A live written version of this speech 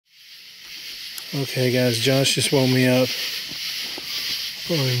Okay guys, Josh just woke me up.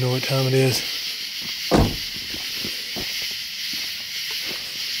 I don't even know what time it is.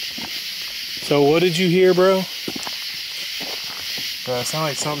 So what did you hear, bro? Bro, it sounded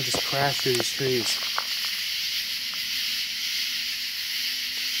like something just crashed through these trees.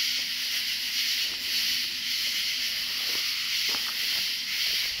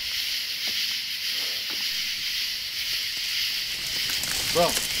 Bro.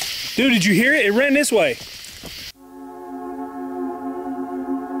 Dude, did you hear it? It ran this way.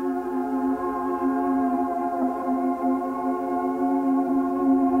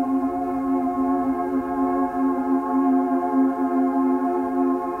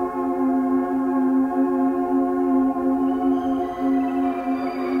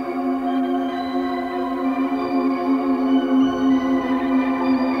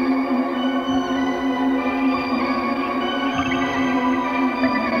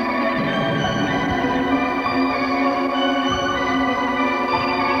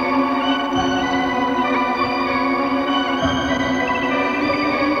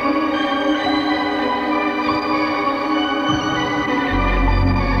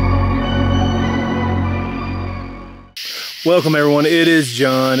 Welcome everyone, it is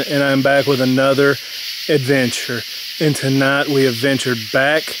John and I'm back with another adventure. And tonight we have ventured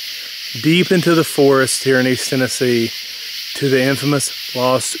back deep into the forest here in East Tennessee to the infamous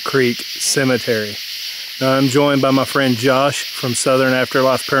Lost Creek Cemetery. Now I'm joined by my friend Josh from Southern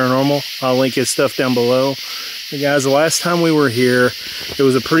Afterlife Paranormal. I'll link his stuff down below. But guys, the last time we were here, it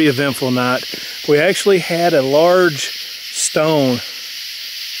was a pretty eventful night. We actually had a large stone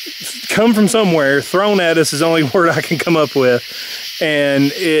come from somewhere, thrown at us is the only word I can come up with,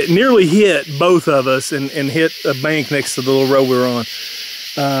 and it nearly hit both of us and hit a bank next to the little road we were on.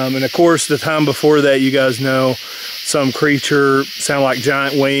 And of course, the time before that, you guys know, some creature sounded like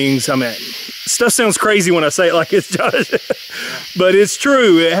giant wings. I mean, stuff sounds crazy when I say it like it's Josh, but it's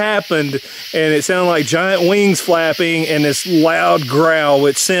true. It happened, and it sounded like giant wings flapping and this loud growl,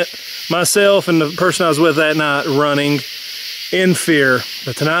 which sent myself and the person I was with that night running in fear.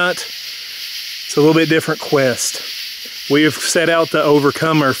 But tonight, it's a little bit different quest. We have set out to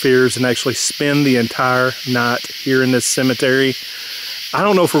overcome our fears and actually spend the entire night here in this cemetery. I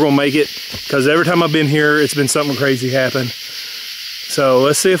don't know if we're gonna make it, because every time I've been here, it's been something crazy happen. So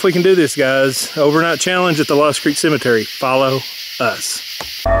let's see if we can do this, guys. Overnight challenge at the Lost Creek Cemetery. Follow us.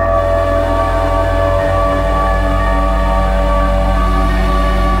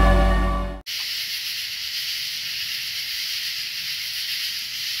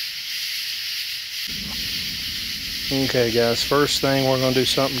 Okay guys, first thing we're going to do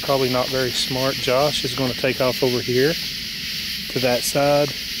something probably not very smart. Josh is going to take off over here to that side,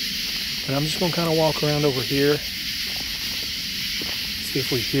 and I'm just going to kind of walk around over here, see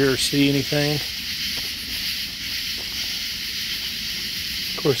if we hear or see anything.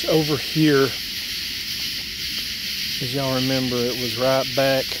 Of course, over here, as y'all remember, it was right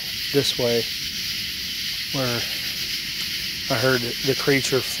back this way where I heard the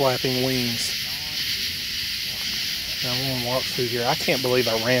creature flapping wings. I'm gonna walk through here. I can't believe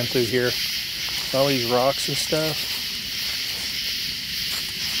I ran through here. All these rocks and stuff.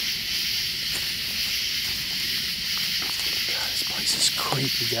 God, this place is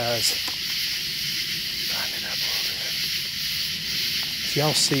creepy, guys. Brighten it up a little bit. If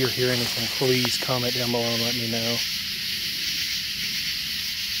y'all see or hear anything, please comment down below and let me know.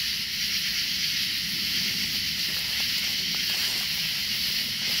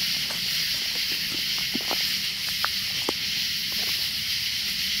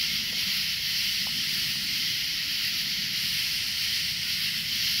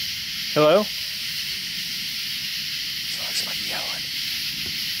 Hello? It sounded like somebody yelling.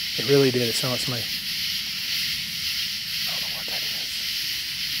 It really did. It sounded like somebody. I don't know what that is.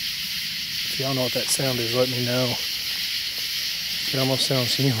 If y'all know what that sound is, let me know. It almost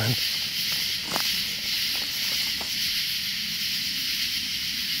sounds human.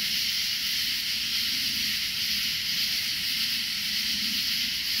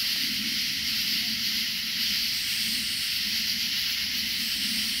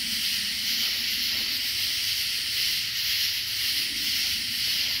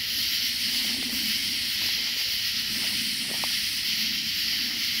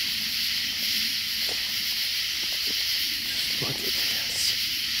 Look at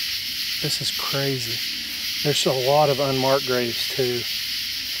this. This is crazy. There's a lot of unmarked graves too.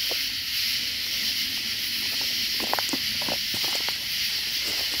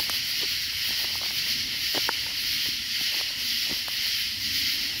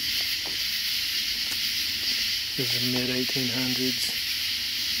 This is the mid-1800s.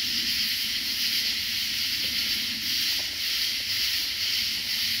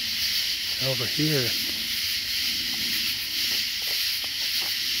 over here.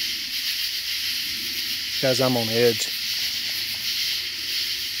 Guys, I'm on edge.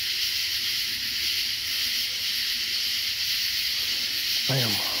 I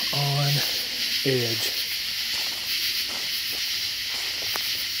am on edge.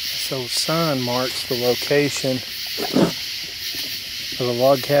 This old sign marks the location of a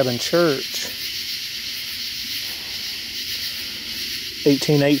log cabin church.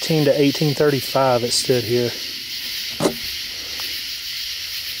 1818 to 1835 it stood here.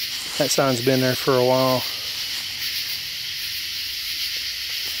 That sign's been there for a while.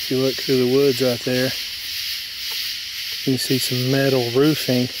 If you look through the woods right there, you can see some metal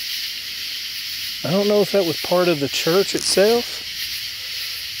roofing. I don't know if that was part of the church itself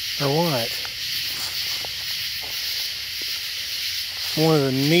or what. One of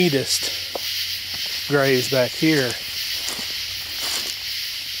the neatest graves back here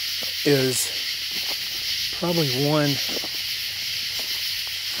is probably one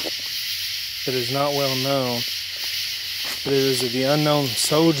that is not well known. It is the unknown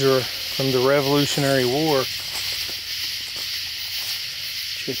soldier from the Revolutionary War.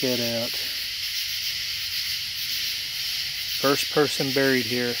 Check that out. First person buried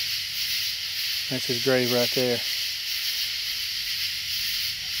here. That's his grave right there.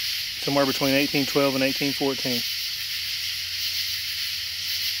 Somewhere between 1812 and 1814.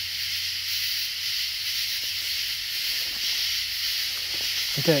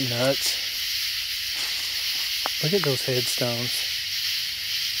 Ain't that nuts? Look at those headstones.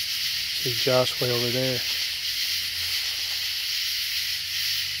 See Josh way over there.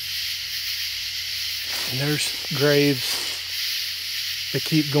 And there's graves that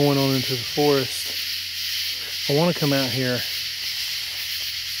keep going on into the forest. I want to come out here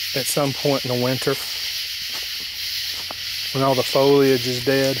at some point in the winter when all the foliage is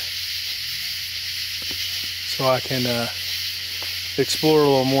dead, so I can explore a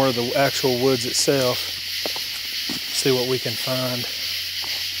little more of the actual woods itself, see what we can find.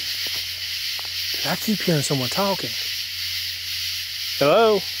 I keep hearing someone talking.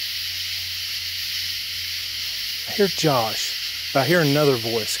 Hello? I hear Josh. I hear another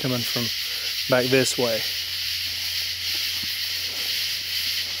voice coming from back this way.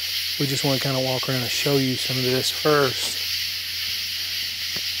 We just want to kind of walk around and show you some of this first.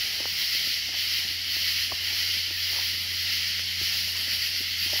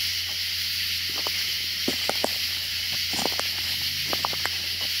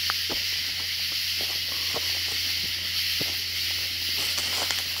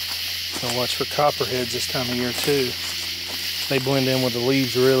 I'll watch for copperheads this time of year too. They blend in with the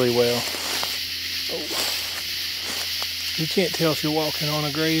leaves really well. Oh. You can't tell if you're walking on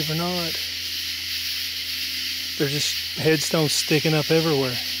a grave or not. They're just headstones sticking up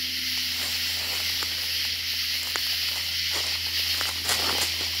everywhere.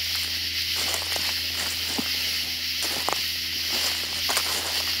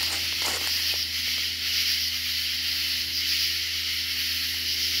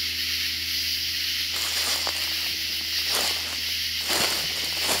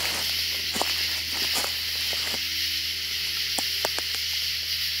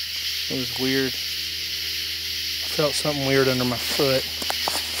 It was weird. I felt something weird under my foot.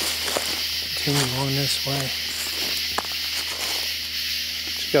 Continue on this way.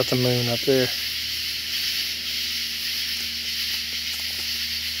 Check out the moon up there.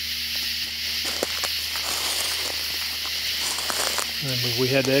 Remember, we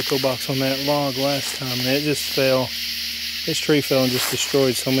had the echo box on that log last time, and it just fell. This tree fell and just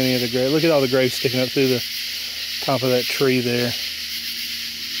destroyed so many of the graves. Look at all the graves sticking up through the top of that tree there.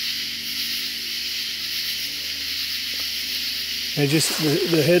 And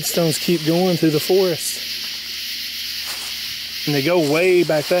the headstones keep going through the forest. And they go way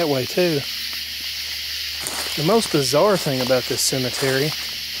back that way too. The most bizarre thing about this cemetery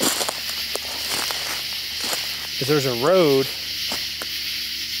is there's a road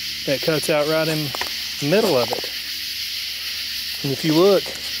that cuts out right in the middle of it. And if you look,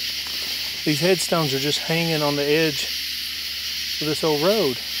 these headstones are just hanging on the edge of this old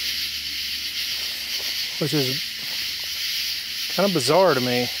road, which is kind of bizarre to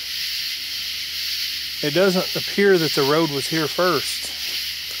me. It doesn't appear that the road was here first.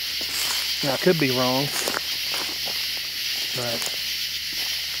 Now, I could be wrong, but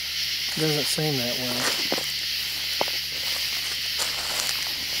it doesn't seem that way.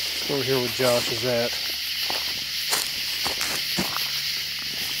 Let's go over here where Josh is at.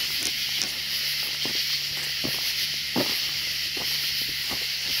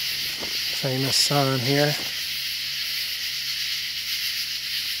 Famous sign here.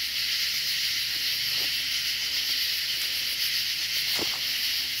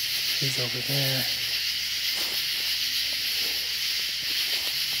 He's over there.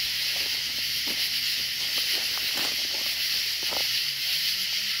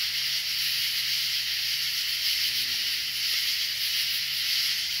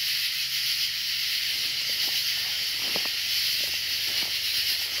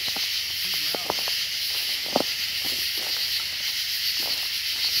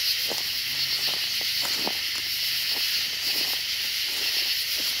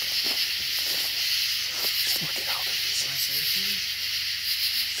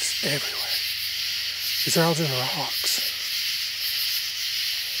 Everywhere. These are all just rocks.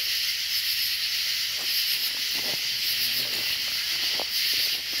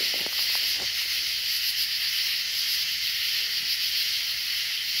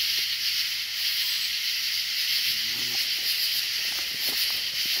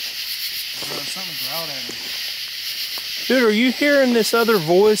 Something growled at me. Dude, are you hearing this other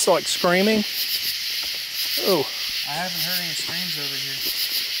voice like screaming? Oh. I haven't heard any screams over here.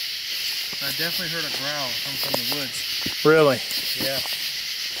 I definitely heard a growl come from the woods. Really? Yeah.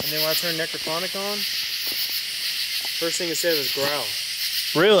 And then when I turned Necrophonic on, first thing it said was growl.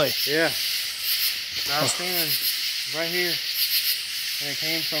 Really? Yeah. And I was standing right here, and it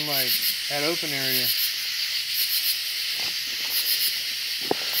came from like that open area.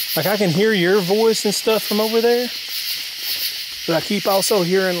 Like I can hear your voice and stuff from over there, but I keep also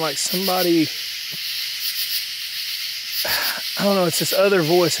hearing like somebody, I don't know, it's this other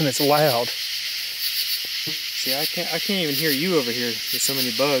voice and it's loud. See, I can't even hear you over here. There's so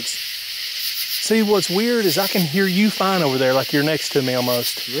many bugs. See, what's weird is I can hear you fine over there, like you're next to me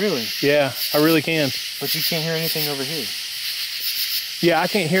almost. Really? Yeah, I really can. But you can't hear anything over here. Yeah, I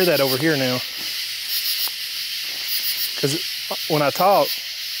can't hear that over here now. Because when I talk,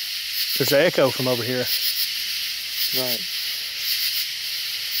 there's an echo from over here. Right.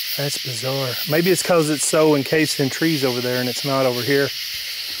 That's bizarre. Maybe it's because it's so encased in trees over there and it's not over here.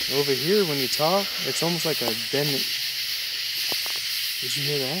 Over here, when you talk, it's almost like a bend. Did you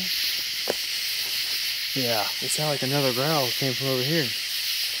hear that? Yeah. It sounded like another growl came from over here.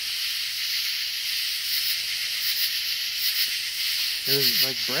 It was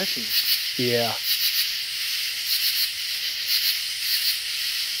like breathy. Yeah.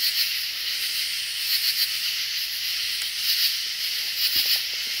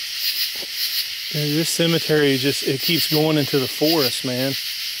 Dude, this cemetery just, it keeps going into the forest, man.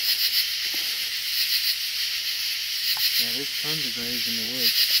 Yeah, there's tons of graves in the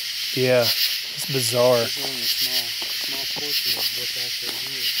woods. Yeah, it's bizarre. There's only a small portion of what's actually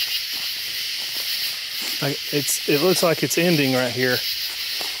here. Like it looks like it's ending right here,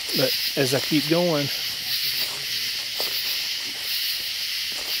 but as I keep going,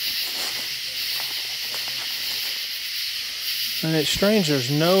 and it's strange.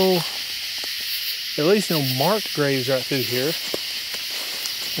 There's no, at least no marked graves right through here.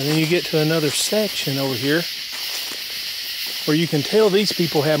 And then you get to another section over here where you can tell these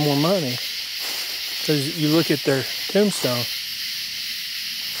people have more money because you look at their tombstone.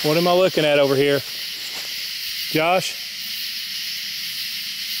 What am I looking at over here? Josh?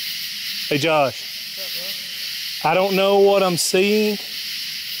 Hey, Josh. What's up, bro? I don't know what I'm seeing.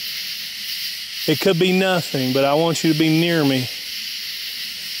 It could be nothing, but I want you to be near me.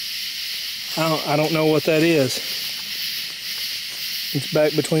 I don't know what that is. It's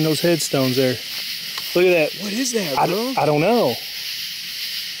back between those headstones there. Look at that. What is that, bro? I don't know.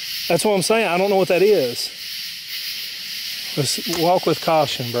 That's what I'm saying. I don't know what that is. Let's walk with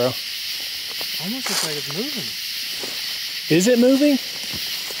caution, bro. Almost looks like it's moving. Is it moving?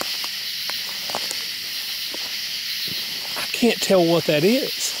 I can't tell what that is.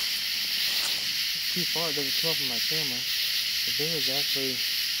 It's too far. It doesn't come up on my camera. But there is actually...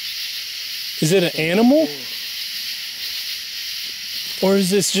 Is it an animal? Or is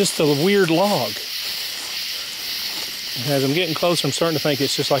this just a weird log? As I'm getting closer, I'm starting to think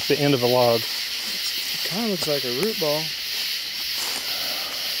it's just like the end of a log. It kind of looks like a root ball.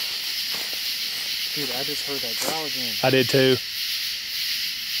 Dude, I just heard that growl again. I did too.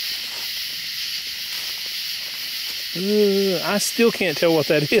 I still can't tell what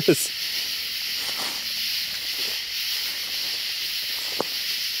that is.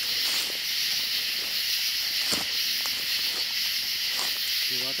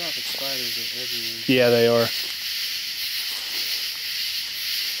 Dude, watch out for spiders are everywhere. Yeah, they are.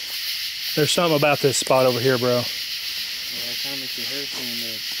 There's something about this spot over here, bro. Yeah, it kind of makes your hair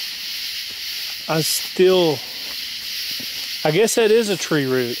stand up. I guess that is a tree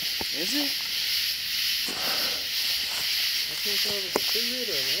root. Is it? I can't tell if it's a tree root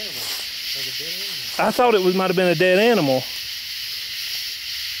or an animal. Like a dead animal. I thought it might have been a dead animal.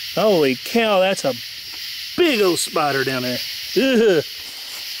 Holy cow, that's a big old spider down there. Ugh.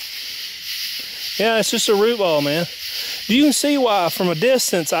 Yeah, it's just a root ball, man. You can see why from a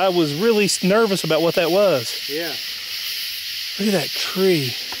distance I was really nervous about what that was. Yeah. Look at that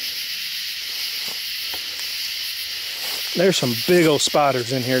tree. There's some big old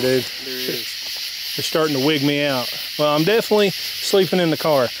spiders in here, dude. There is. They're starting to wig me out. Well, I'm definitely sleeping in the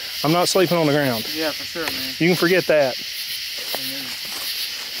car. I'm not sleeping on the ground. Yeah, for sure, man. You can forget that. And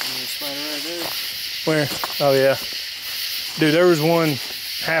there's a spider right there. Where? Oh, yeah. Dude, there was one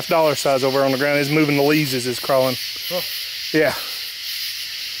 $half size over on the ground. It's moving the leaves as it's crawling. Oh. Yeah.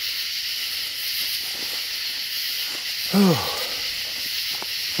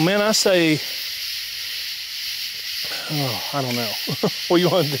 Man, I say, I don't know. What do you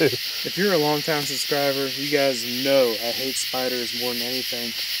want to do? If you're a long-time subscriber, you guys know I hate spiders more than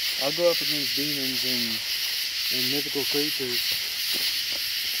anything. I'll go up against demons and mythical creatures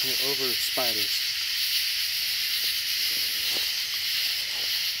over spiders.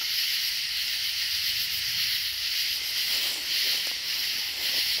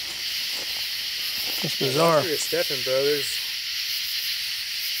 It's bizarre. After you're stepping, bro, there's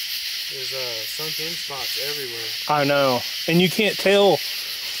sunken spots everywhere. I know. And you can't tell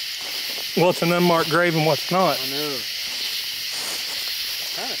what's an unmarked grave and what's not. I know.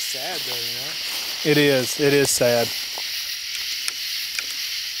 Kind of sad though, you know? It is. It is sad.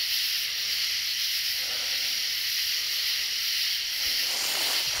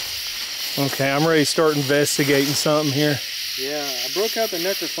 Okay, I'm ready to start investigating something here. Yeah, I broke out the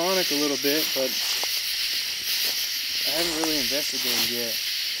necrophonic a little bit, but I haven't really investigated yet.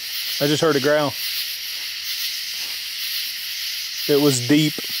 I just heard a growl. It was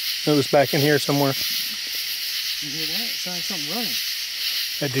deep. It was back in here somewhere. You hear that? It sounds like something running.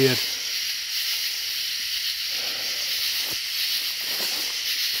 I did.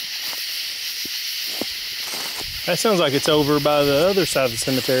 That sounds like it's over by the other side of the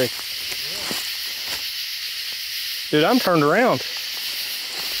cemetery. Dude, I'm turned around.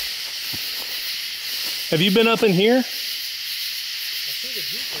 Have you been up in here? I see the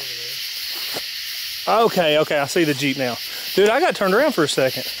Jeep over there. Okay, I see the Jeep now. Dude, I got turned around for a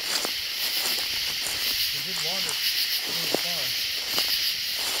second. You did wander through the farm.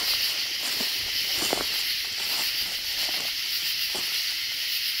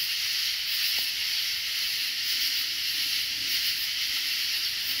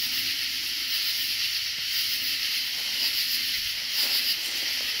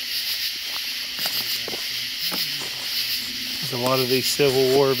 There's a lot of these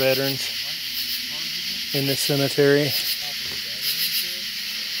Civil War veterans in this cemetery.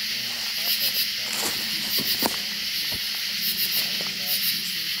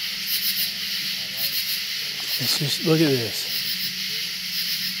 It's just, look at this.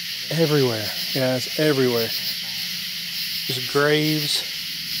 Everywhere, guys, everywhere. Just graves,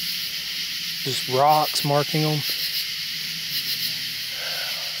 just rocks marking them.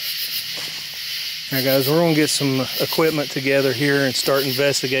 All right, guys, we're gonna get some equipment together here and start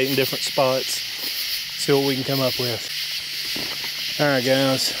investigating different spots. See what we can come up with. All right,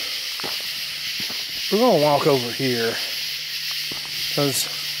 guys, we're gonna walk over here because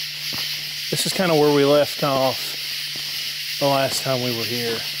this is kind of where we left off the last time we were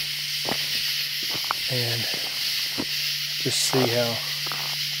here. And just see how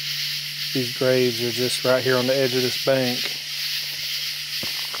these graves are just right here on the edge of this bank.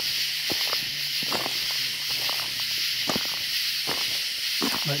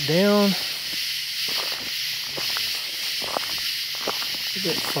 But down a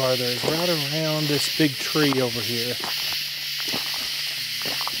bit farther is right around this big tree over here.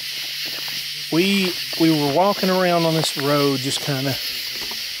 We were walking around on this road just kind of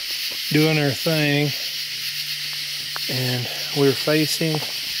doing our thing, and we were facing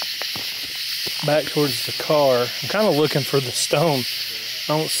back towards the car. I'm kind of looking for the stone.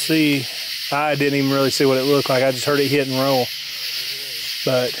 I didn't even really see what it looked like. I just heard it hit and roll.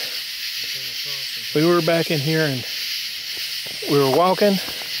 But we were back in here and we were walking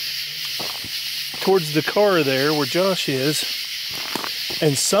towards the car there where Josh is,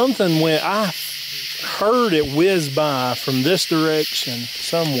 and something went, I heard it whiz by from this direction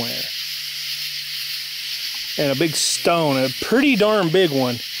somewhere. And a big stone, a pretty darn big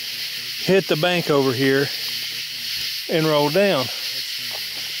one, hit the bank over here and rolled down,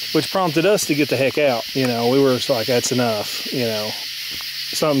 which prompted us to get the heck out. You know, we were just like, that's enough, you know.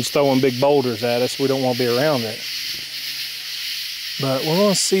 Something's throwing big boulders at us. We don't want to be around it. But we're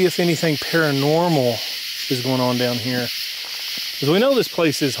going to see if anything paranormal is going on down here. Because we know this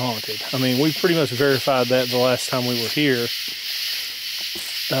place is haunted. I mean, we pretty much verified that the last time we were here.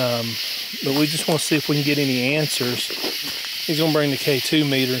 But we just want to see if we can get any answers. He's going to bring the K2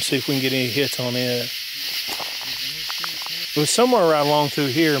 meter and see if we can get any hits on it. It was somewhere right along through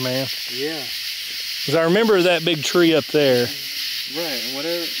here, man. Yeah. Because I remember that big tree up there. Right, and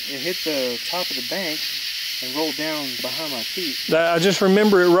whatever, it hit the top of the bank and rolled down behind my feet. I just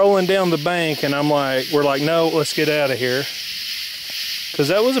remember it rolling down the bank, and we're like, no, let's get out of here. Because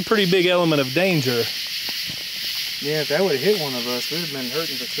that was a pretty big element of danger. Yeah, if that would have hit one of us, we'd have been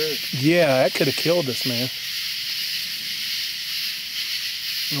hurting for sure. Yeah, that could have killed us, man.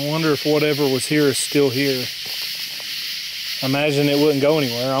 I wonder if whatever was here is still here. I imagine it wouldn't go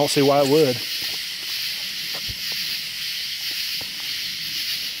anywhere. I don't see why it would.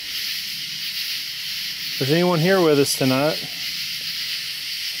 Is anyone here with us tonight?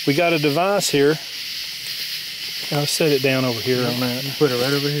 We got a device here. I'll set it down over here on that. Put it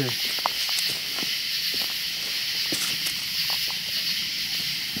right over here.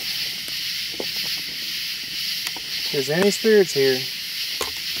 If there's any spirits here,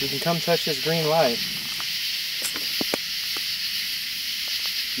 you can come touch this green light.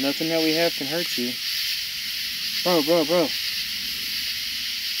 Nothing that we have can hurt you. Bro.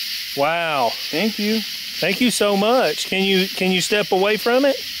 Wow. Thank you. Thank you so much. Can you step away from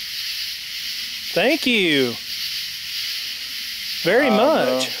it? Thank you. Very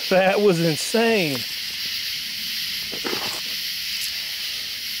much. Bro. That was insane.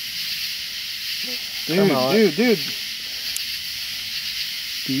 Dude.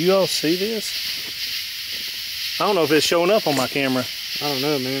 Do you all see this? I don't know if it's showing up on my camera. I don't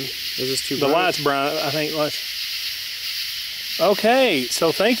know, man. Is this too bright? The light's bright, I think. Okay,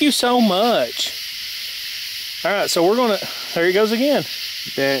 so thank you so much. All right, so we're gonna, there he goes again.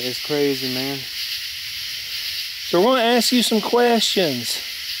 That is crazy, man. So we're gonna ask you some questions.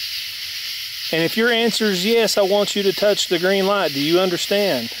 And if your answer is yes, I want you to touch the green light. Do you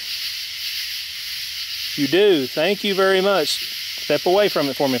understand? You do. Thank you very much. Step away from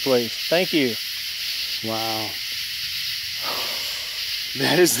it for me, please. Thank you. Wow.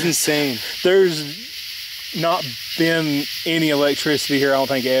 That is insane. There's not been any electricity here, I don't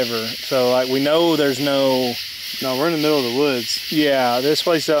think, ever. So, like, we know there's no... No, we're in the middle of the woods. Yeah, this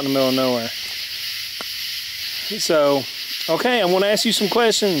place is out in the middle of nowhere. So, okay, I'm going to ask you some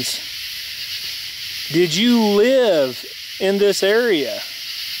questions. Did you live in this area?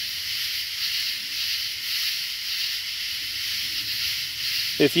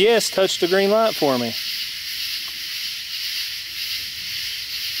 If yes, touch the green light for me.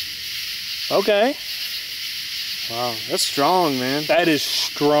 Okay. Wow, that's strong, man. That is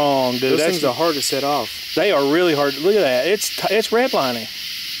strong, dude. Those things are hard to set off. They are really hard. Look at that. It's redlining.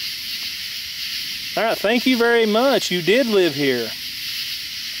 All right, thank you very much. You did live here.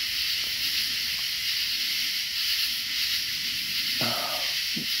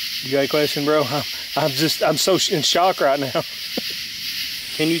 You got a question, bro? I'm so in shock right now.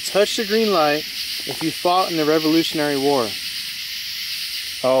 Can you touch the green light if you fought in the Revolutionary War?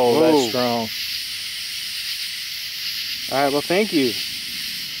 Oh, that's strong. All right, well, thank you.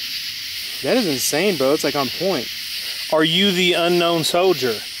 That is insane, bro. It's like on point. Are you the unknown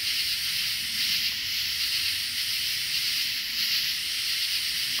soldier?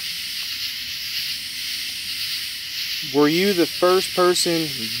 Were you the first person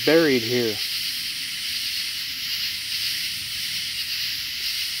buried here?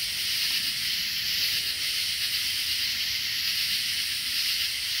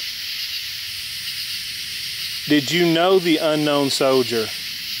 Did you know the unknown soldier?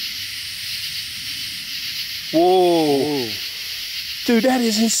 Whoa. Dude, that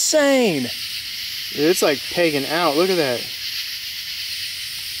is insane. It's like pegging out. Look at that.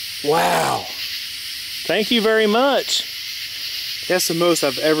 Wow. Thank you very much. That's the most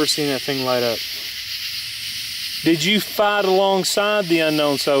I've ever seen that thing light up. Did you fight alongside the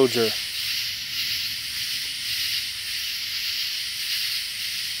unknown soldier?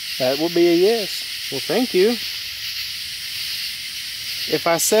 That will be a yes. Well, thank you. If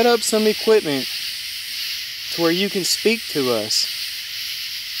I set up some equipment to where you can speak to us,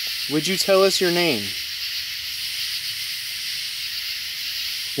 would you tell us your name?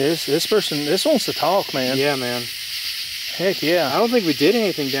 This wants to talk, man. Yeah, man. Heck yeah. I don't think we did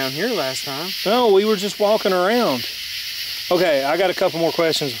anything down here last time. No, we were just walking around. Okay, I got a couple more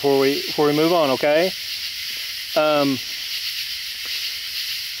questions before we move on, okay?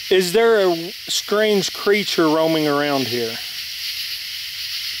 Is there a strange creature roaming around here?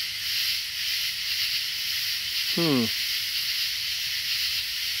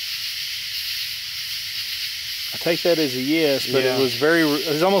 I take that as a yes, but yeah. it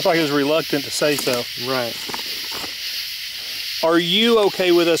was almost like it was reluctant to say so. Right. Are you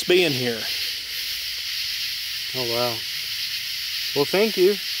okay with us being here? Oh, wow. Well, thank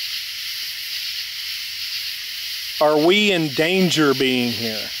you. Are we in danger being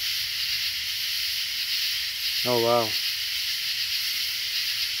here? Oh, wow.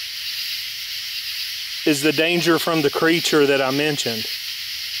 Is the danger from the creature that I mentioned?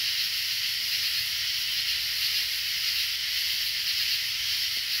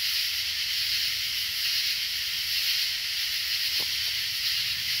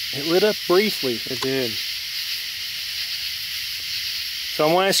 It lit up briefly. It did. So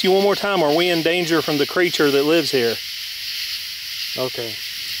I'm going to ask you one more time. Are we in danger from the creature that lives here? Okay.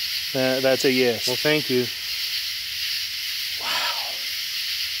 That's a yes. Well, thank you.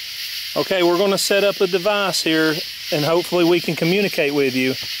 Wow. Okay, we're going to set up a device here, and hopefully we can communicate with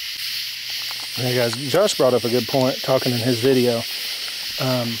you. Hey guys, Josh brought up a good point talking in his video.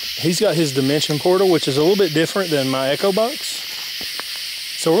 He's got his dimension portal, which is a little bit different than my Echo Box.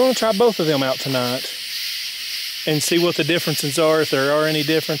 So we're going to try both of them out tonight and see what the differences are, if there are any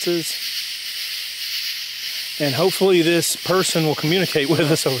differences. And hopefully this person will communicate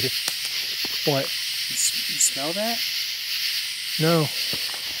with us over here. What? You smell that? No.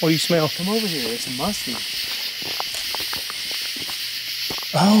 What do you smell? Come over here. It's musty.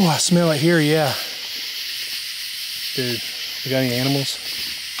 Oh, I smell it here, yeah. Dude, we got any animals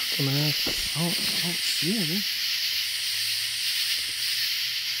coming out? I don't see any.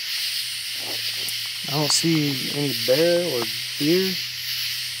 I don't see any bear or deer.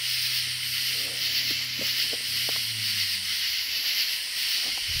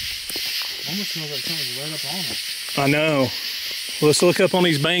 Almost smells like something's right up on us. I know. Well, let's look up on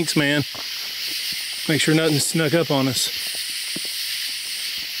these banks, man. Make sure nothing snuck up on us.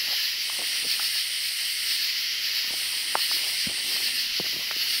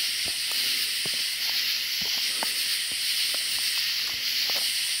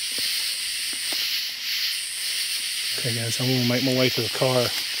 Okay guys, I'm gonna make my way to the car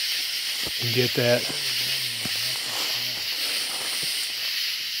and get that.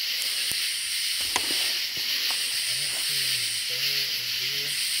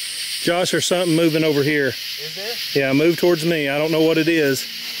 Josh, there's something moving over here. Is there? Yeah, move towards me. I don't know what it is.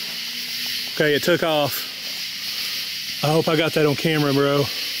 Okay, it took off. I hope I got that on camera, bro.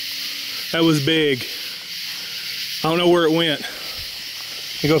 That was big. I don't know where it went.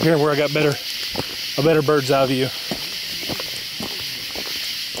 Let me go up here where I got a better bird's eye view.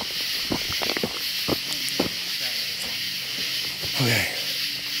 Okay.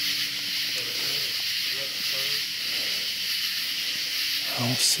 I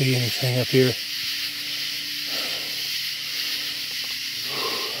don't see anything up here.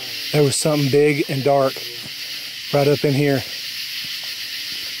 There was something big and dark right up in here.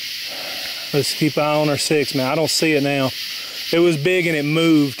 Let's keep an eye on our 6, man. I don't see it now. It was big and it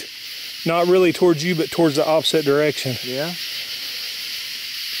moved. Not really towards you, but towards the opposite direction. Yeah?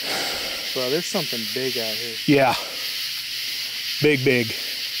 Bro, there's something big out here. Yeah. Big, big.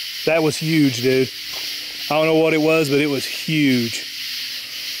 That was huge, dude. I don't know what it was, but it was huge.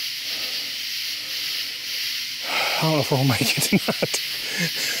 I don't know if we'll make it tonight.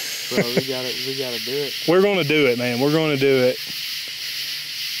 Bro, we gotta do it. We're gonna do it, man. We're gonna do it.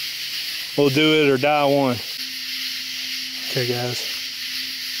 We'll do it or die one. Okay, guys.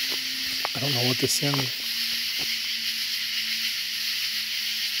 I don't know what this sound is.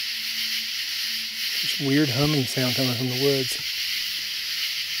 This weird humming sound coming from the woods.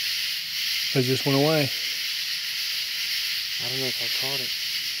 It just went away. I don't know if I caught it.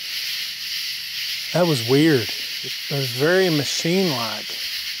 That was weird. It was very machine-like.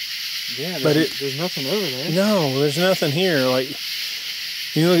 Yeah, but there's nothing over there. No, there's nothing here. Like,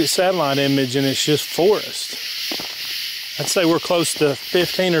 you look at satellite image and it's just forest. I'd say we're close to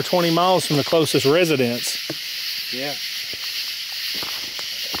 15 or 20 miles from the closest residence. Yeah.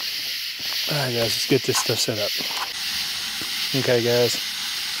 All right, guys, let's get this stuff set up. Okay, guys.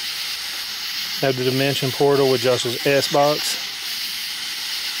 Have the dimension portal with Josh's S box,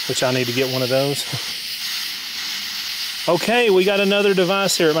 which I need to get one of those. Okay, we got another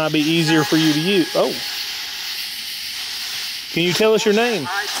device here. It might be easier for you to use. Oh. Can you tell us your name?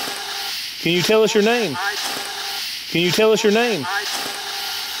 Can you tell us your name? Can you tell us your name?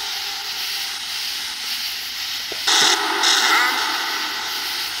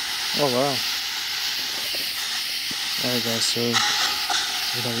 Oh, wow. Alright guys, so we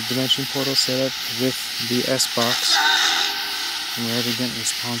have a dimension portal set up with the S box, and we're already getting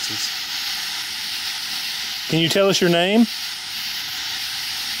responses. Can you tell us your name?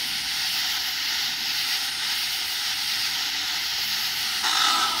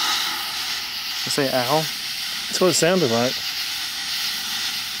 Let's say owl. That's what it sounded like.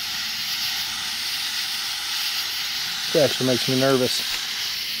 It actually makes me nervous.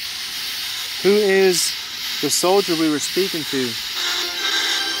 Who is the soldier we were speaking to?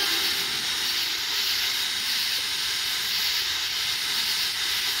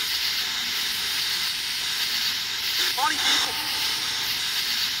 Party people.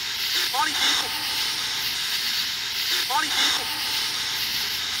 Party people. Party people.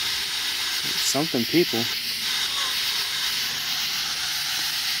 Something people.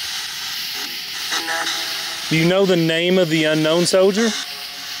 Do you know the name of the unknown soldier?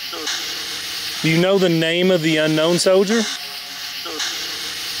 Do you know the name of the unknown soldier?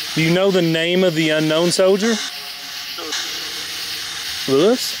 Do you know the name of the unknown soldier?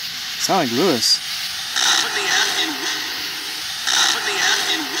 Lewis? Sound like Lewis. What they asking? What they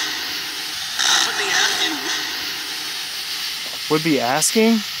asking? What they asking? Would be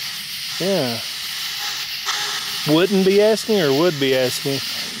asking? Yeah. Wouldn't be asking or would be asking?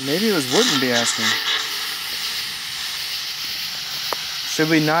 Maybe it was wouldn't be asking. Should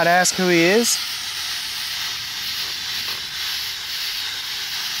we not ask who he is?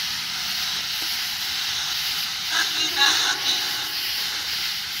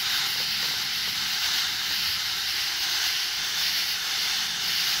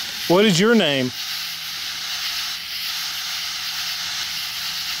 What is your name?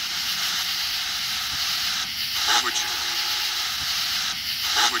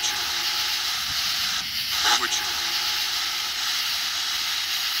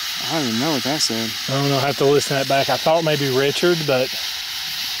 I don't even know what that said. I don't know, I have to listen to that back. I thought maybe Richard, but...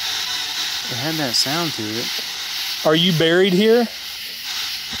 It had that sound to it. Are you buried here?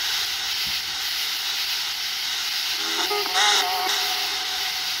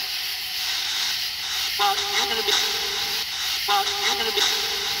 Well, you're gonna be. Well, you're gonna be.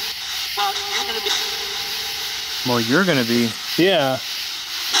 Well, you're gonna be. Well, you're gonna be. Yeah.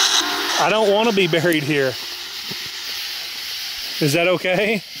 I don't want to be buried here. Is that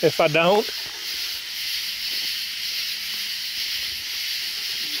okay if I don't?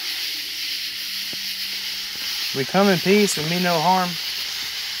 We come in peace and mean no harm.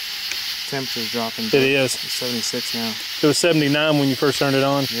 Temperature's dropping. It is. It's 76 now. It was 79 when you first turned it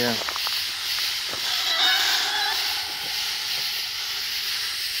on. Yeah.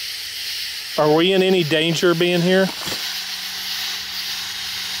 Are we in any danger being here?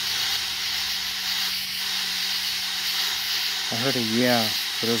 I heard a yeah,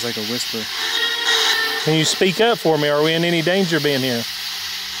 but it was like a whisper. Can you speak up for me? Are we in any danger being here?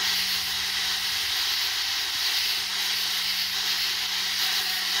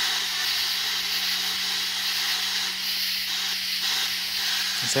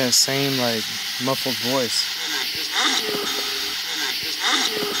 It's that same like muffled voice.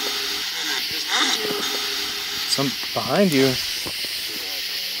 Some behind you.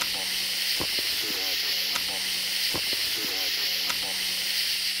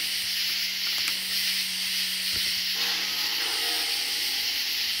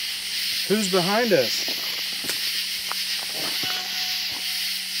 Who's behind us?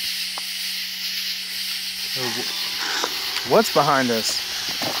 What's behind us?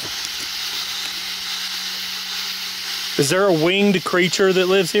 Is there a winged creature that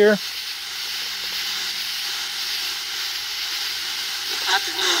lives here?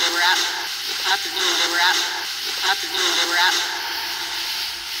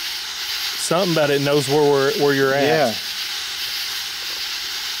 Something about it knows where you're at. Yeah.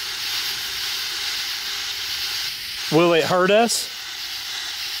 Will it hurt us?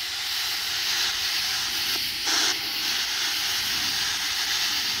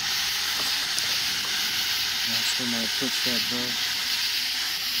 That's where my footstep, bro.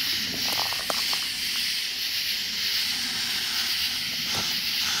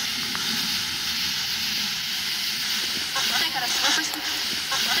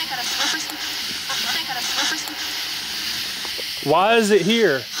 Why is it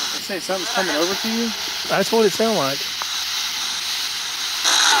here? You say something's coming over to you? That's what it sounded like.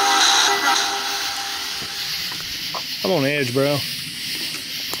 I'm on edge, bro.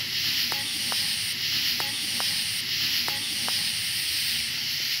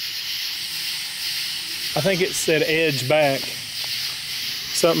 I think it said edge back.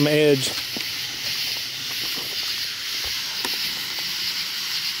 Something edge.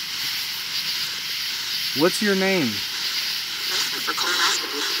 What's your name?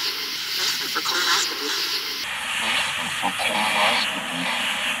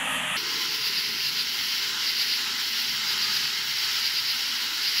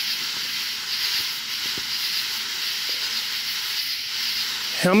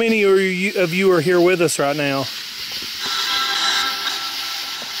 How many of you are here with us right now?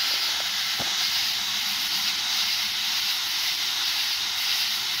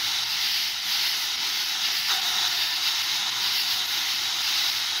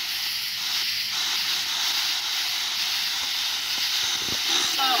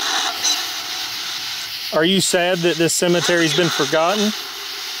 Are you sad that this cemetery's been forgotten?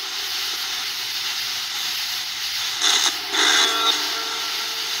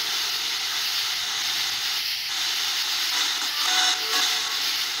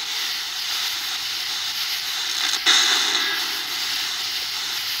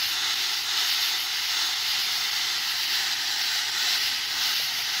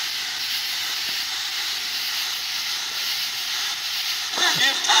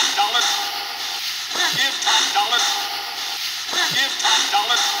 Give $10. Give $10. Give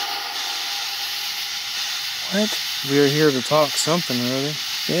 $10. What? We're here to talk something, really.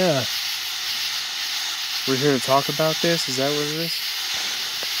 Yeah. We're here to talk about this? Is that what it is?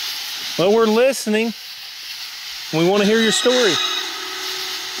 Well, we're listening. We want to hear your story.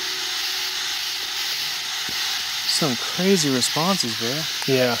 Some crazy responses, bro.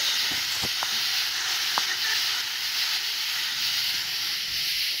 Yeah.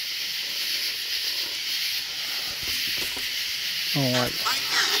 All right.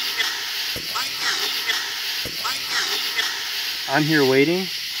 I'm here waiting.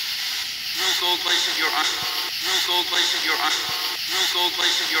 No gold place of your eye. No gold place of your eye. No gold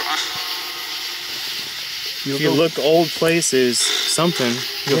place of your eye. If you look old places, something,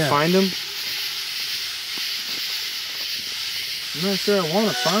 you'll Yeah. find them. I'm not sure I want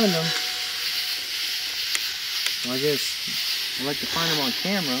to find them. Well, I guess I like to find them on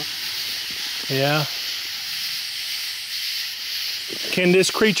camera. Yeah. Can this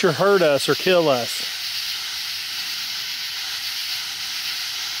creature hurt us or kill us?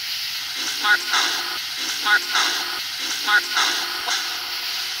 Smartphone. Smartphone. Smartphone.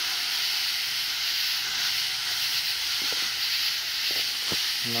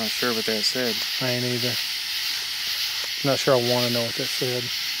 I'm not sure what that said. I ain't either. Not sure I want to know what that said.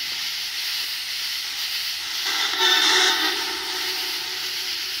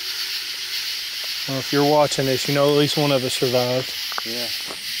 Well, if you're watching this, you know at least one of us survived. Yeah.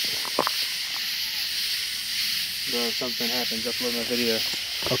 Bro, if something happens, upload my video.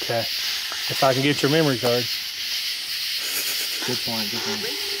 Okay. If I can get your memory card. Good point, good point.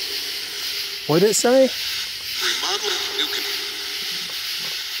 What did it say? Remodel new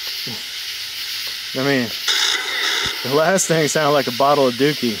I mean, the last thing sounded like a bottle of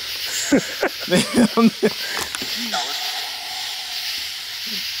Dookie.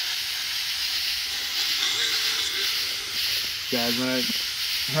 Guys, when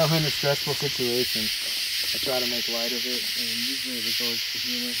I'm in a stressful situation, I try to make light of it, and usually it resorts to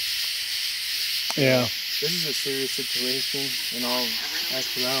humor. Yeah. This is a serious situation in all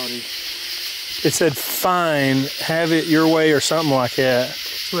actuality. It said, fine, have it your way or something like that.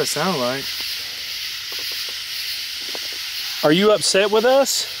 That's what it sounded like. Are you upset with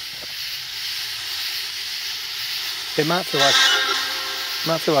us? It might feel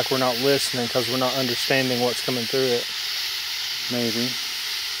like we're not listening because we're not understanding what's coming through it. Maybe.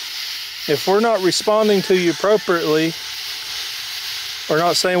 If we're not responding to you appropriately or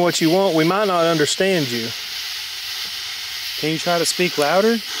not saying what you want, we might not understand you. Can you try to speak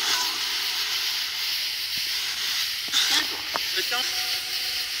louder?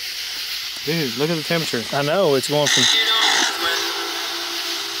 Dude, look at the temperature. I know, it's going from...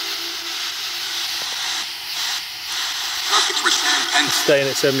 It's staying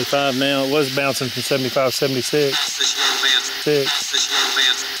at 75 now. It was bouncing from 75, 76. 6.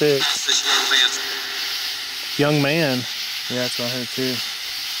 Young man. Yeah, that's what I heard too.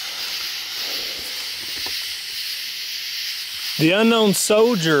 The unknown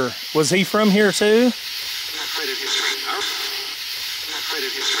soldier. Was he from here too?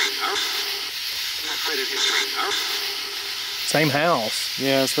 Same house.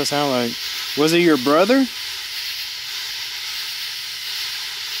 Yeah, that's what it sounded like. Was it your brother?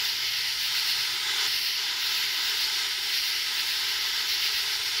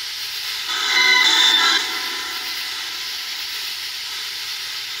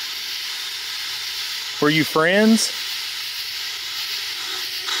 Were you friends?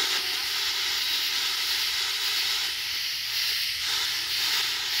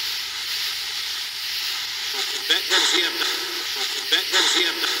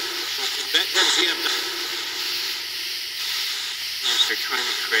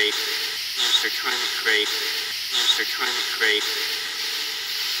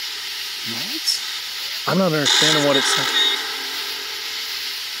 What? I'm not understanding what it's saying.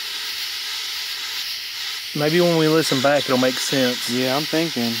 Maybe when we listen back, it'll make sense. Yeah, I'm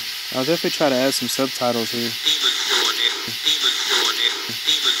thinking. I'll definitely try to add some subtitles here.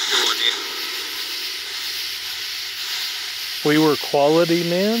 We were quality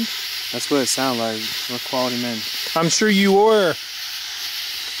men? That's what it sounded like. We're quality men. I'm sure you were.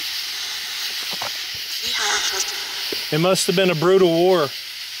 It must have been a brutal war.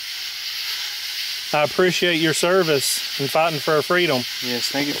 I appreciate your service in fighting for our freedom. Yes,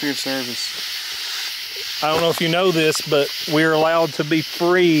 thank you for your service. I don't know if you know this, but we're allowed to be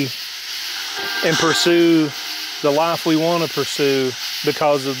free and pursue the life we want to pursue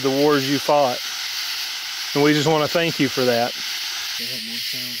because of the wars you fought. And we just want to thank you for that. They have more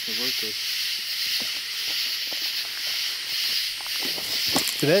sounds to work with.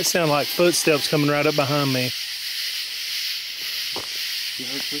 Did that sound like footsteps coming right up behind me? You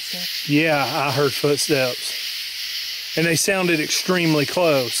heard footsteps? Yeah, I heard footsteps. And they sounded extremely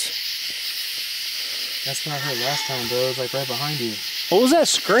close. That's what I heard last time, bro. It was like right behind you. What was that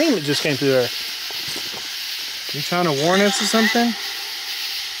scream that just came through there? You trying to warn us or something?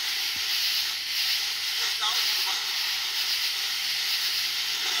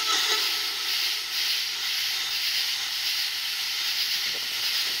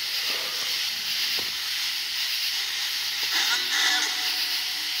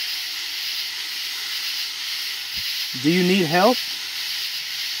 Do you need help?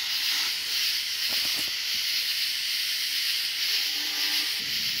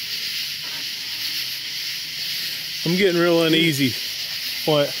 I'm getting real uneasy.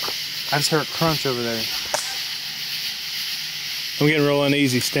 What? I just heard a crunch over there. I'm getting real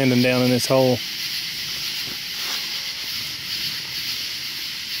uneasy standing down in this hole.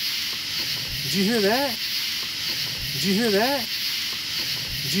 Did you hear that? Did you hear that?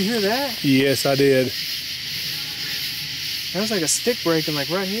 Did you hear that? Yes, I did. That was like a stick breaking, like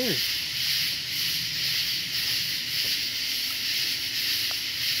right here.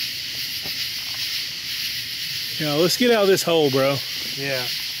 Yeah, let's get out of this hole, bro. Yeah.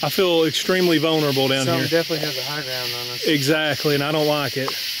 I feel extremely vulnerable down Something here. definitely has a high ground on us. Exactly, and I don't like it.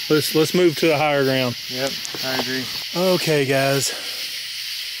 Let's move to the higher ground. Yep, I agree. Okay, guys.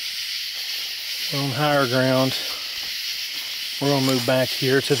 We're on higher ground. We're gonna move back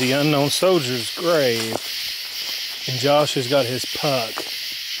here to the unknown soldier's grave. And Josh has got his puck.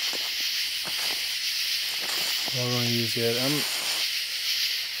 We're gonna use it.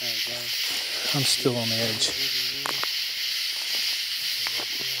 I'm still on edge.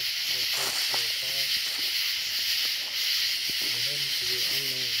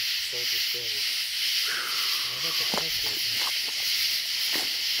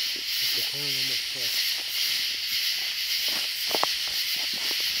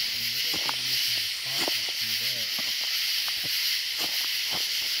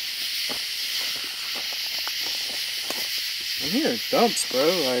 I'm hearing thumps, bro.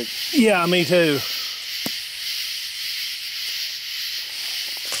 Like, Yeah, me too.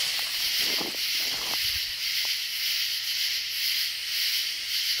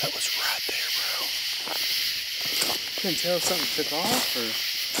 That was right there, bro. couldn't tell if something took off or.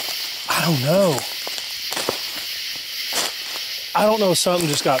 I don't know. I don't know if something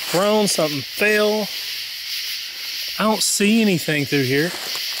just got thrown, something fell. I don't see anything through here.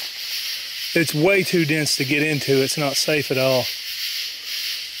 It's way too dense to get into. It's not safe at all.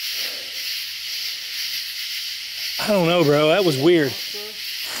 I don't know, bro. That was weird.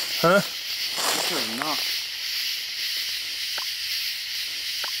 Huh? That's a knock.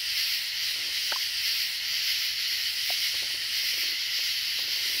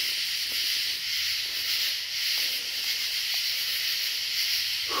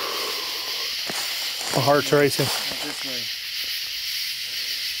 My heart's racing. This way.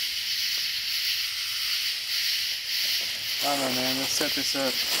 I don't know, man. Let's set this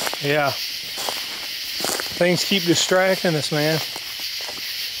up. Yeah. Things keep distracting us, man.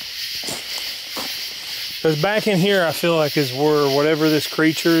 Because back in here, I feel like is where whatever this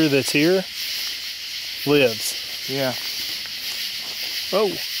creature that's here lives. Yeah. Oh.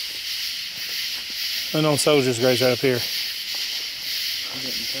 Unknown soldier's graves right up here. I'm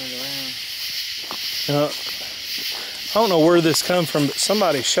getting turned around. I don't know where this come from, but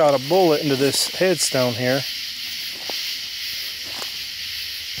somebody shot a bullet into this headstone here.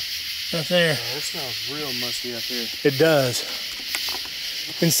 Right there. Oh, it smells real musty up here. It does.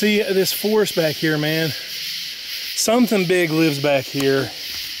 And see this forest back here, man. Something big lives back here.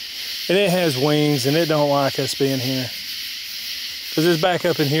 And it has wings and it don't like us being here. Because it's back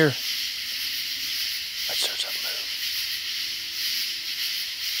up in here. Let's start something move.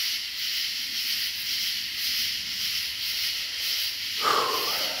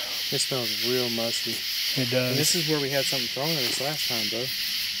 It smells real musty. It does. And this is where we had something thrown at us last time, bro.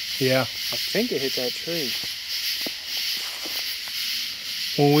 Yeah. I think it hit that tree.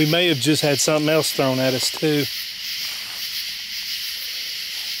 Well, we may have just had something else thrown at us too.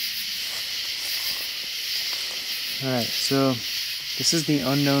 Alright, so this is the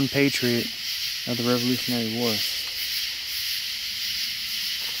unknown patriot of the Revolutionary War.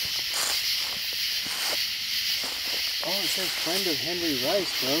 Oh, it says friend of Henry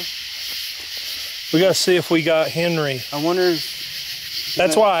Rice, bro. We gotta see if we got Henry. I wonder if...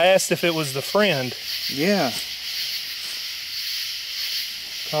 That's why I asked if it was the friend. Yeah.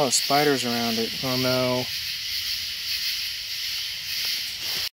 Oh, spiders around it. Oh no.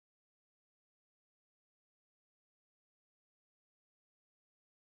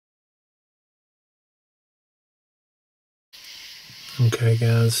 Okay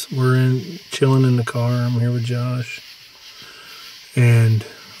guys, we're chilling in the car. I'm here with Josh. And,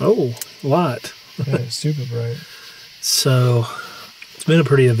 oh, light. Yeah, it's super bright. So, it's been a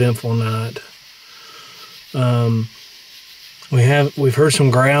pretty eventful night. We've heard some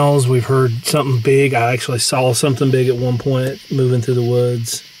growls. We've heard something big. I actually saw something big at one point moving through the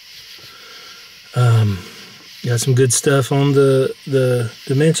woods. Got some good stuff on the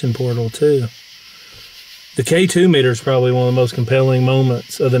dimension portal too. The K2 meter is probably one of the most compelling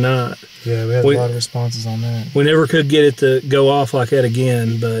moments of the night. Yeah, we had a lot of responses on that. We never could get it to go off like that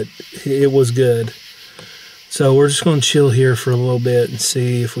again, but it was good. So we're just going to chill here for a little bit and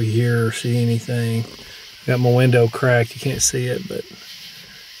see if we hear or see anything. Got my window cracked. You can't see it, but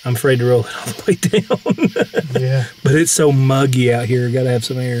I'm afraid to roll it all the way down. Yeah. But it's so muggy out here. Got to have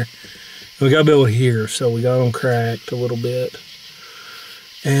some air. And we got to be able to hear, so we got them cracked a little bit.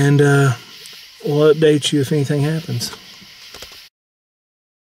 And we'll update you if anything happens.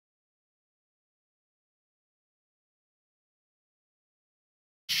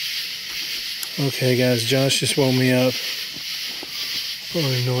 Okay guys, Josh just woke me up. I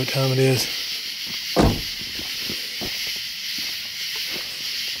don't even know what time it is.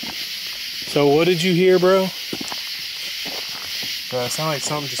 So what did you hear, bro? Bro, it sounded like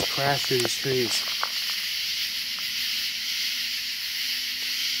something just crashed through these trees.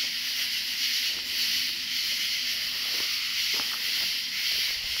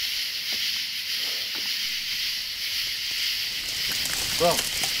 Bro.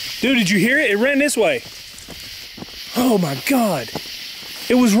 Dude, did you hear it? It ran this way. Oh my God.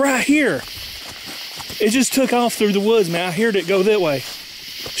 It was right here. It just took off through the woods, man. I heard it go that way.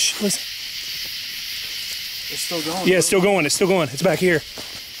 Shh, listen. It's still going. Yeah, it's still going. It's still going. It's back here.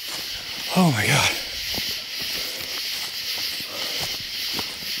 Oh my God.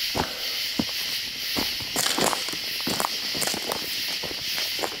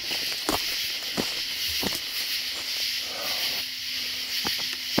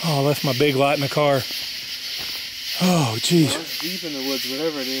 Oh, I left my big light in the car. Oh, geez. It was deep in the woods,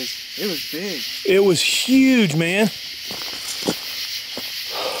 whatever it is. It was big. It was huge, man.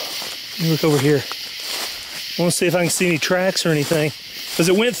 Let me look over here. I want to see if I can see any tracks or anything. Because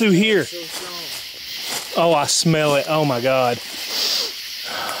it went through here. Oh, I smell it. Oh, my God.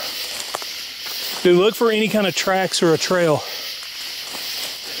 Dude, look for any kind of tracks or a trail.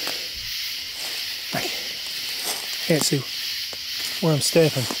 I can't see where I'm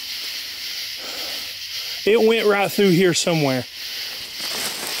stepping. It went right through here somewhere.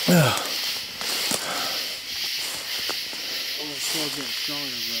 Oh, the smell's getting stronger,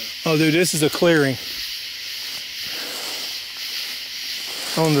 bro. oh dude, this is a clearing.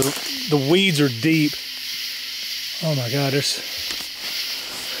 Oh, the weeds are deep. Oh my God, there's...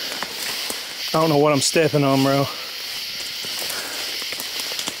 I don't know what I'm stepping on, bro.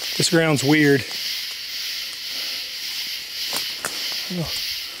 This ground's weird. Oh.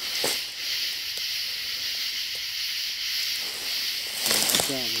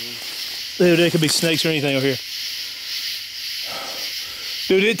 Dude, there could be snakes or anything over here.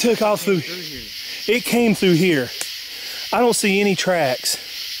 Dude, it took off through here. It came through here. I don't see any tracks.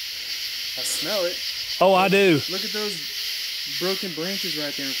 I smell it. Oh, I do. Look at those broken branches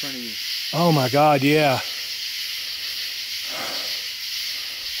right there in front of you. Oh my God, yeah.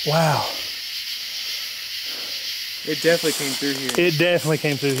 Wow. It definitely came through here. It definitely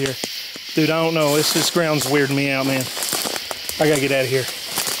came through here. Dude, I don't know. This ground's weirding me out, man. I gotta get out of here.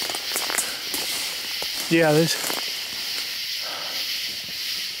 Yeah, this.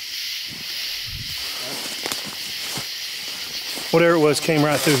 Whatever it was came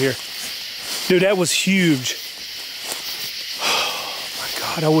right through here. Dude, that was huge. Oh my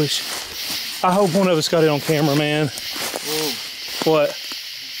God, I hope one of us got it on camera, man. Whoa. What?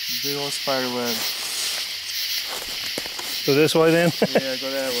 Big old spider web. Go this way then? Yeah,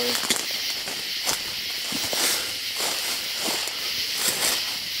 go that way.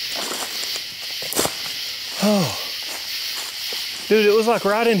 Oh. Dude, it was like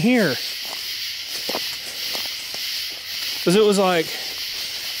right in here. Because it was like,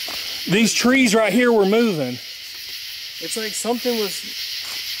 these trees right here were moving. It's like something was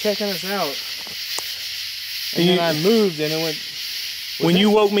checking us out. And then I moved and it went When you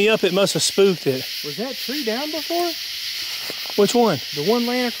woke me up, it must have spooked it. Was that tree down before? Which one? The one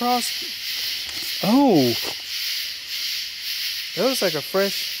laying across. Oh, That looks like a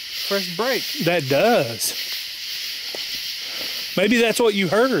fresh break. that does. Maybe that's what you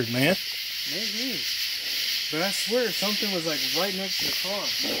heard, man. Maybe. But I swear something was like right next to the car.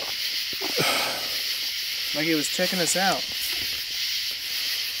 Like it was checking us out.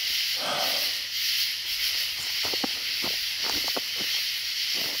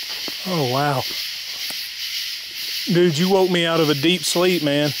 Oh, wow. Dude, you woke me out of a deep sleep,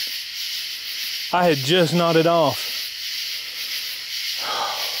 man. I had just nodded off.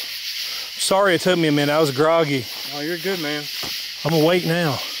 Sorry it took me a minute. I was groggy. Oh, you're good, man. I'm awake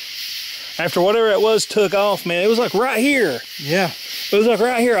now. After whatever it was took off, man, it was like right here. Yeah. It was like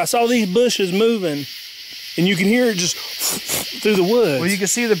right here. I saw these bushes moving, and you can hear it just through the woods. Well, you can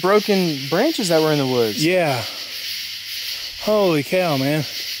see the broken branches that were in the woods. Yeah. Holy cow, man.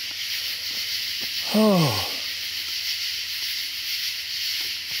 Oh.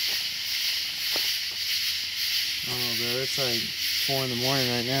 Oh, bro, it's like 4 in the morning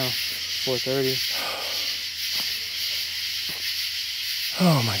right now. 4:30.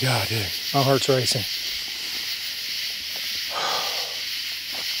 Oh my God, dude. My heart's racing.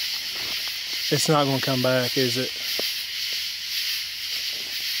 It's not going to come back, is it?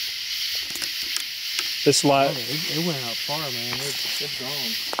 This light. Oh, it went out far, man. It's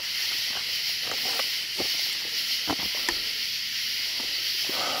gone.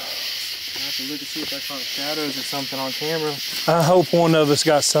 I have to look and see if I caught shadows or something on camera. I hope one of us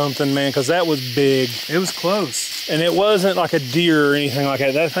got something, man, because that was big. It was close. And it wasn't like a deer or anything like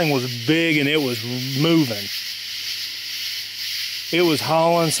that. That thing was big and it was moving. It was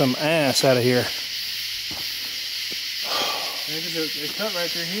hauling some ass out of here. It cut right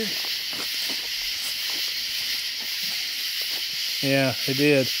through here. Yeah, it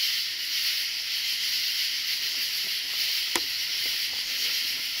did.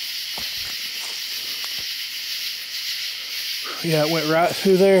 Yeah, it went right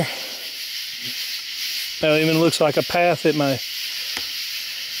through there. That even looks like a path at my...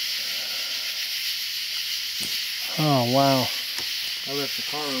 Oh, wow. I left the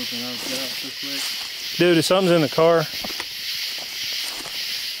car open. I was out so quick. Dude, if something's in the car,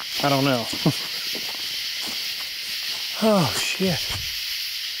 I don't know. Oh, shit.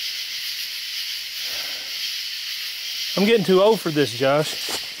 I'm getting too old for this, Josh.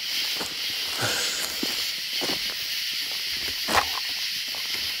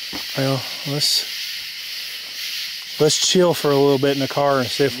 Well, let's chill for a little bit in the car and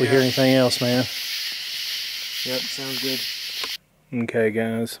see if we hear anything else, man. Yep, sounds good. Okay,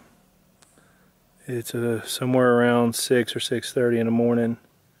 guys. It's somewhere around 6 or 6:30 in the morning.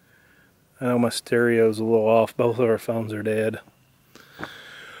 I know my stereo's a little off. Both of our phones are dead.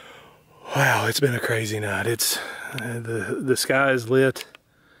 Wow, it's been a crazy night. It's the sky is lit,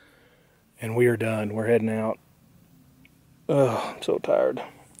 and we are done. We're heading out. Oh, I'm so tired.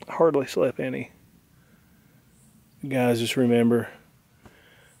 I hardly slept any. Guys, just remember,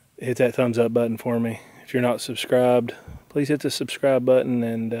 hit that thumbs up button for me. If you're not subscribed, please hit the subscribe button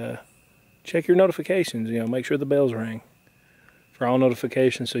and check your notifications. You know, make sure the bells ring for all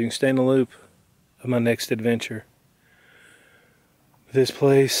notifications so you can stay in the loop of my next adventure. This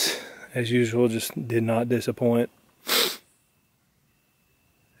place, as usual, just did not disappoint.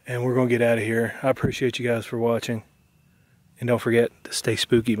 And we're going to get out of here. I appreciate you guys for watching. And don't forget to stay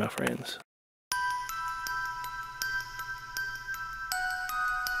spooky, my friends.